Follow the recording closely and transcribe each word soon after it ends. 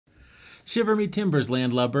Shiver me timbers,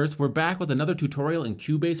 landlubbers. We're back with another tutorial in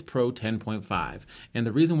Cubase Pro 10.5. And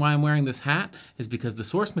the reason why I'm wearing this hat is because the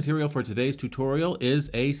source material for today's tutorial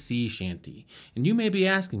is a sea shanty. And you may be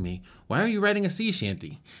asking me, why are you writing a sea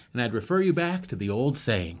shanty? And I'd refer you back to the old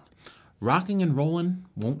saying, rocking and rolling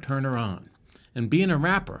won't turn her on. And being a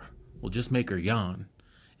rapper will just make her yawn.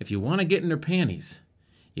 If you want to get in her panties,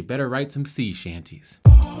 you better write some sea shanties.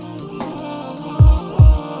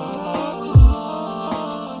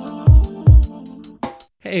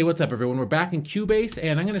 Hey, what's up everyone? We're back in Cubase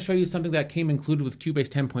and I'm going to show you something that came included with Cubase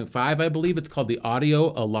 10.5. I believe it's called the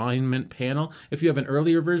Audio Alignment Panel. If you have an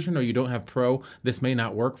earlier version or you don't have Pro, this may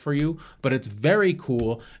not work for you, but it's very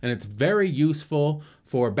cool and it's very useful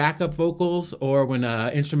for backup vocals or when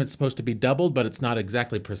an instrument's supposed to be doubled but it's not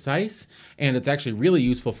exactly precise. And it's actually really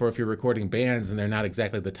useful for if you're recording bands and they're not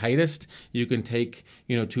exactly the tightest. You can take,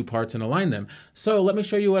 two parts and align them. So let me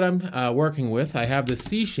show you what I'm working with. I have the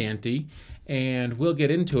sea shanty, and we'll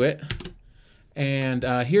get into it. And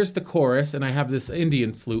here's the chorus, and I have this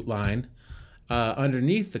Indian flute line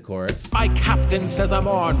underneath the chorus. My captain says I'm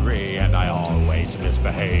ornery and I always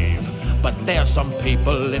misbehave, but there's some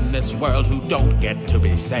people in this world who don't get to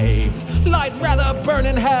be saved. I'd rather burn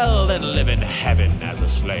in hell than live in heaven as a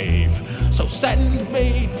slave. So send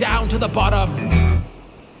me down to the bottom,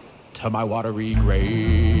 to my watery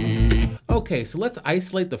grave. Okay, so let's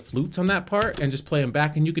isolate the flutes on that part and just play them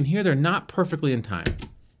back, and you can hear they're not perfectly in time.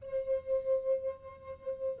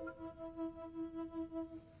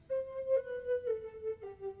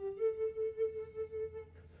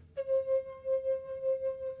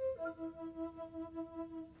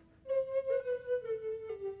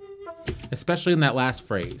 Especially in that last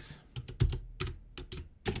phrase.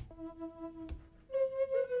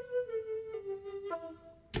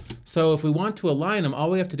 So if we want to align them, all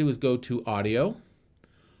we have to do is go to Audio,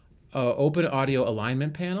 open Audio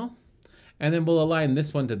Alignment Panel, and then we'll align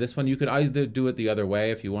this one to this one. You could either do it the other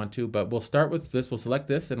way if you want to, but we'll start with this. We'll select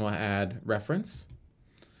this and we'll add reference.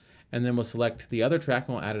 And then we'll select the other track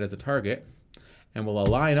and we'll add it as a target. And we'll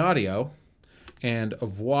align audio, and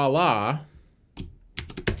voila.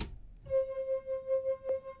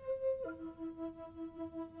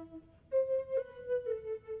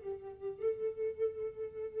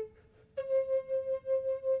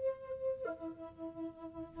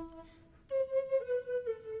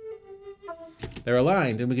 They're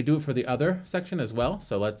aligned, and we can do it for the other section as well.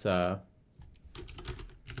 So let's this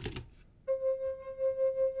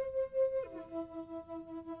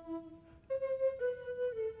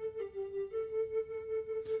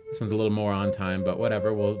one's a little more on time, but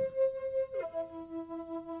whatever.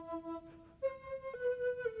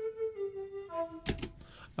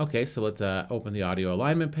 Okay, so let's open the audio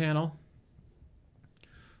alignment panel.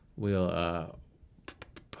 We'll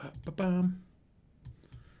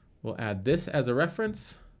we'll add this as a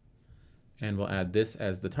reference, and we'll add this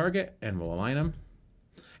as the target, and we'll align them.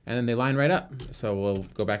 And then they line right up. So we'll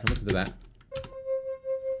go back and listen to that.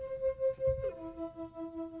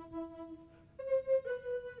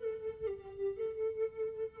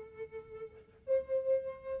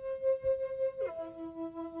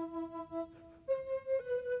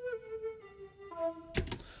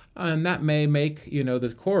 And that may make,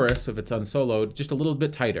 the chorus, if it's unsoloed, just a little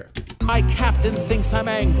bit tighter. My captain thinks I'm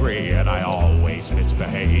angry and I always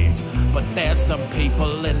misbehave, but there's some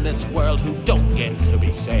people in this world who don't get to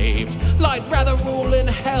be saved. I'd rather rule in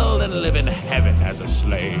hell than live in heaven as a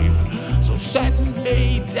slave. So send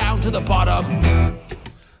me down to the bottom.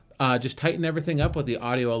 Just tighten everything up with the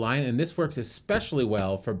audio align, and this works especially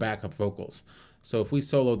well for backup vocals. So if we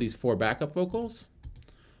solo these 4 backup vocals,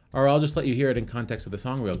 or I'll just let you hear it in context of the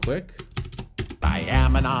song real quick. I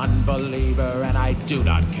am an unbeliever and I do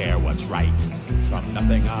not care what's right. From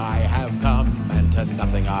nothing I have come and to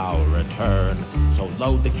nothing I'll return. So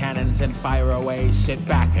load the cannons and fire away, sit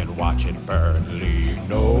back and watch it burn. Leave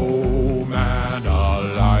no man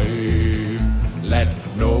alive, let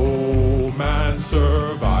no man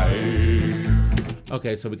survive.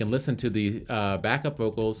 Okay, so we can listen to the backup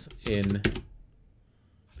vocals in...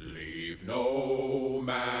 Leave no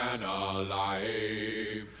man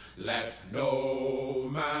alive, let no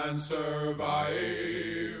man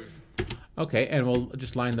survive. Okay, and we'll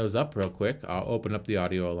just line those up real quick. I'll open up the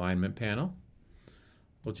audio alignment panel.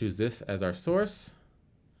 We'll choose this as our source.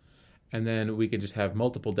 And then we can just have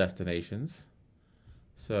multiple destinations.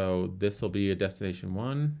 So this will be a destination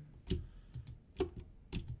 1.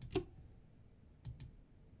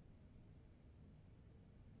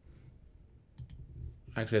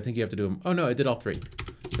 Actually, I think you have to do them. Oh no, I did all 3.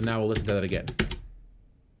 So now we'll listen to that again.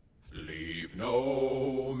 Leave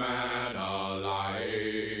no man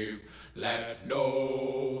alive, let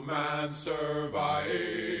no man man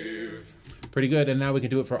survive. Pretty good, and now we can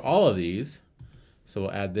do it for all of these. So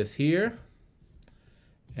we'll add this here,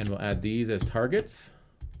 and we'll add these as targets.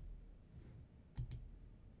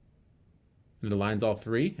 And it aligns all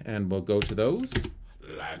three, and we'll go to those.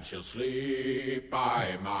 Land shall sleep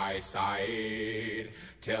by my side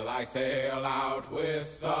till I sail out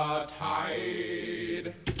with the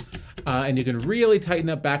tide. And you can really tighten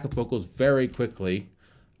up backup vocals very quickly.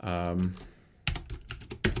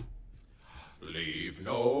 Leave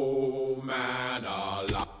no man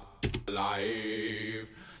alive,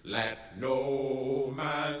 let no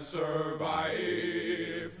man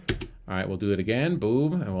survive. All right, we'll do it again,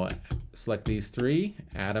 boom, and we'll select these three,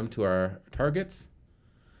 add them to our targets.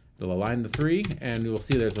 It'll align the three, and you'll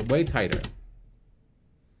see there's a way tighter.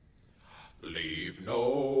 Leave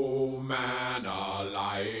no man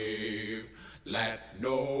alive, let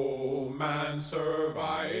no man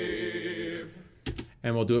survive.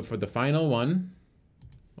 And we'll do it for the final one.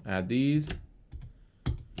 We'll add these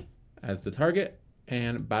as the target,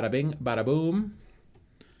 and bada bing, bada boom.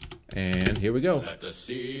 And here we go. Let the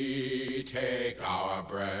sea take our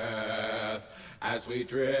breath as we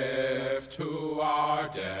drift to our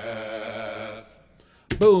death.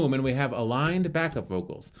 Boom, and we have aligned backup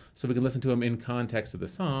vocals. So we can listen to them in context of the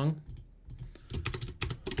song.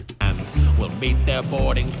 And we'll meet their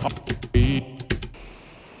boarding party.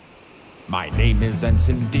 My name is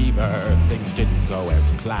Ensign Deaver, things didn't go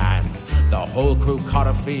as planned. The whole crew caught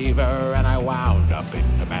a fever and I wound up in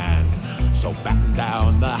command. So batten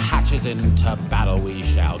down the hatches, into battle we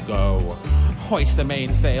shall go. Hoist the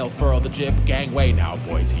mainsail, furl the jib, gangway now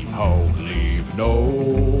boys heave ho. Leave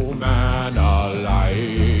no man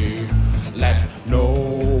alive, let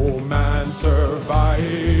no man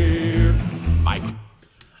survive.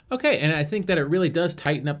 Okay, and I think that it really does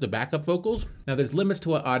tighten up the backup vocals. Now there's limits to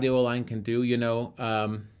what Audio Align can do, you know.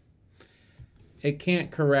 It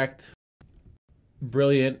can't correct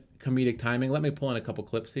brilliant comedic timing. Let me pull in a couple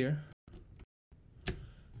clips here.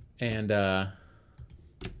 And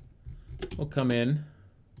we'll come in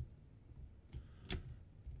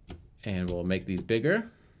and we'll make these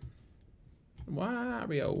bigger.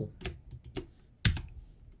 Wario.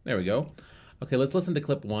 There we go. Okay, let's listen to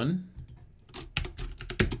clip 1.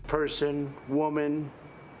 Person, woman,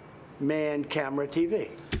 man, camera, TV.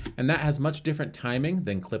 And that has much different timing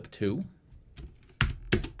than clip 2.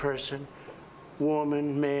 Person,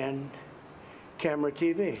 woman, man, camera,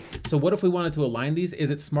 TV. So what if we wanted to align these?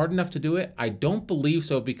 Is it smart enough to do it? I don't believe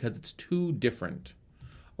so because it's too different.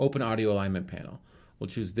 Open audio alignment panel. We'll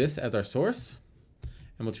choose this as our source,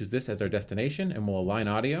 and we'll choose this as our destination, and we'll align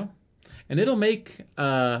audio. And it'll make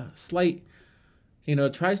a slight, you know,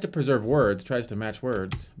 it tries to preserve words, tries to match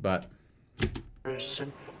words, but...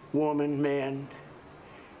 Person, woman, man,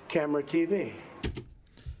 camera, TV.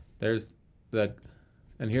 There's the...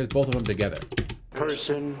 And here's both of them together.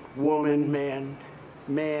 Person, woman, man,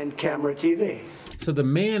 man, camera, TV. So the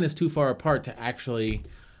man is too far apart to actually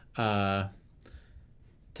to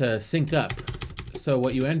sync up. So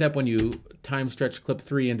what you end up when you time stretch clip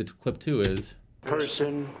 3 into clip 2 is...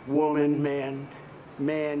 Person, woman, man,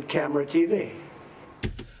 man, camera, TV.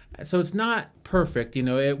 So it's not perfect, you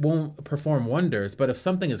know, it won't perform wonders, but if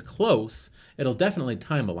something is close, it'll definitely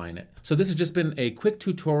time align it. So this has just been a quick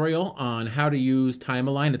tutorial on how to use time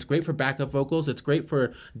align. It's great for backup vocals, it's great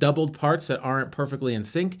for doubled parts that aren't perfectly in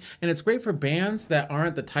sync, and it's great for bands that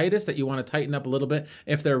aren't the tightest, that you want to tighten up a little bit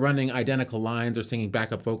if they're running identical lines or singing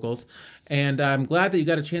backup vocals. And I'm glad that you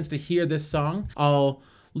got a chance to hear this song. I'll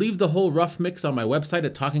leave the whole rough mix on my website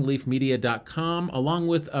at talkingleafmedia.com, along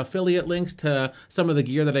with affiliate links to some of the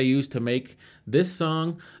gear that I use to make this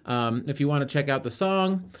song. If you want to check out the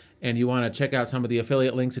song and you want to check out some of the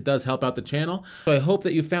affiliate links, it does help out the channel. So I hope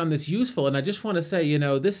that you found this useful. And I just want to say, you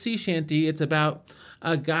know, this sea shanty, it's about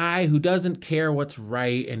a guy who doesn't care what's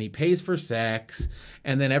right and he pays for sex,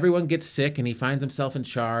 and then everyone gets sick and he finds himself in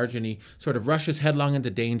charge and he sort of rushes headlong into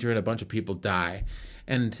danger and a bunch of people die.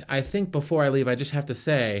 And I think before I leave, I just have to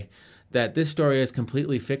say that this story is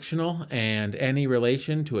completely fictional, and any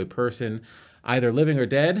relation to a person either living or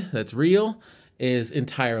dead that's real is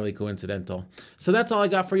entirely coincidental. So that's all I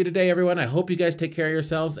got for you today, everyone. I hope you guys take care of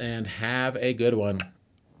yourselves and have a good one.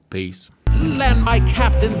 Peace. Land my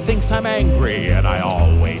captain thinks I'm angry and I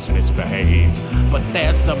always misbehave. But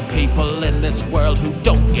there's some people in this world who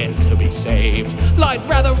don't get to be saved. I'd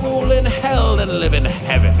rather rule in hell than live in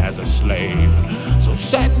heaven as a slave. So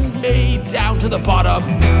send me down to the bottom,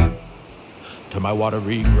 to my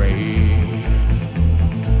watery grave.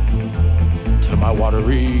 To my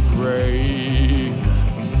watery grave.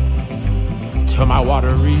 To my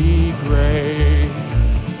watery grave.